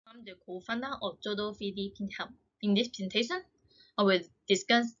I'm the co-founder of JoJo's 3D Print Hub. In this presentation, I will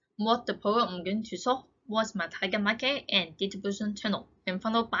discuss what the problem I'm going to solve, what's my target market and distribution channel, and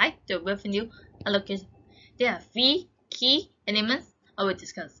followed by the revenue allocation. There are three key elements I will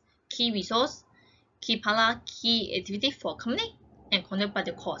discuss: key resource, key partner, key activity for company, and content by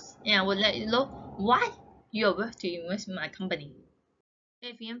the cost. And I will let you know why you are worth to invest in my company.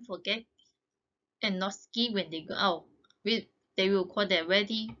 If you forget and not ski when they go out, they will call their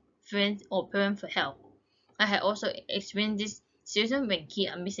ready friends or parents for help. I have also experienced this situation when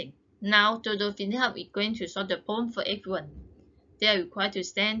kids are missing. Now, JoJo's Print Hub is going to solve the problem for everyone. They are required to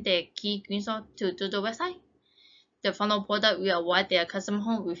send their key screenshot to JoJo's website. The final product will arrive their customer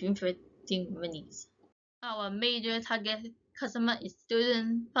home within 15 minutes. Our major target customer is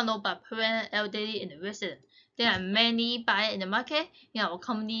students, followed by parents, elderly, and residents. There are many buyers in the market. In our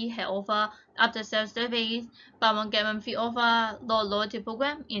company has offer after-sales service, buy one get one free offer, loyalty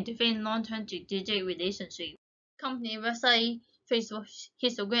program, and define long-term strategic relationship. Company website, Facebook,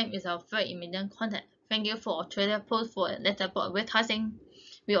 Instagram is our third immediate contact. Thank you for Twitter post for letterbox advertising.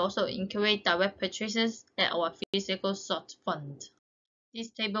 We also encourage direct purchases at our physical shop front.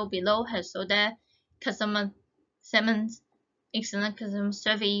 This table below has shown that customer segments, excellent customer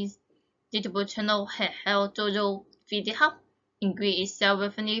service, digital channel have helped JoJo's 3D Hub increase its sales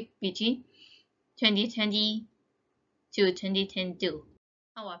revenue between 2020 to 2022.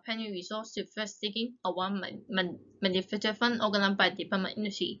 Our primary resource is first seeking a one manufacturer fund organized by department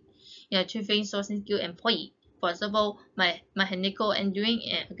industry. In a training sourcing skill employee, for example, mechanical engineering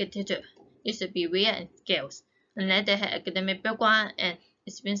and architecture, this should be rare and scarce, unless they have academic background and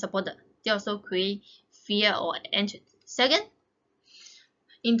experience supported. They also create fear or entrance. Second,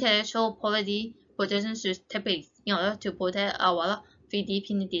 intellectual property protection should take place in order to protect our 3D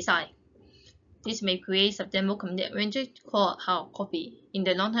printing design. This may create substantial community advantage called hard copy. In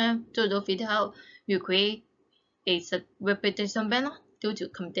the long term, JoJo's 3D Hub will create a reputation banner due to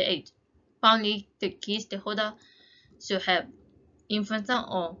community aid. Finally, the key stakeholder should have influence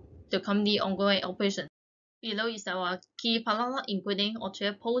on the company's ongoing operation. Below is our key partner, including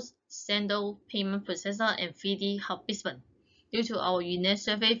Australia Post, Sendo, Payment Processor, and 3D Hub Brisbane. Due to our unique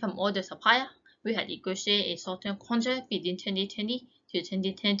survey from all the suppliers, we had negotiated a short-term contract between 2020 to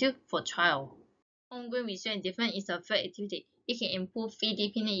 2022 for trial. Ongoing research and development is a third activity. It can improve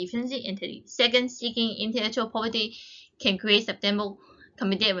 3D printing efficiency and technique. Second, seeking intellectual property can create substantial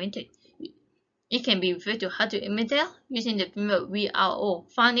community advantage. It can be referred to how to imitate using the framework VRO.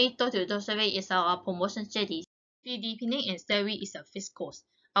 Finally, door-to-door survey is our promotion strategy. 3D printing and salary is a fixed cost.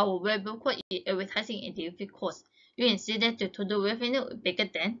 Our variable cost is advertising and delivery cost. You can see that the total revenue is bigger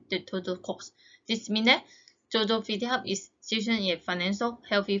than the total cost. This means that JoJo's 3D Hub is situated in a financial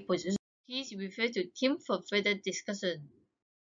healthy position. Please refer to team for further discussion.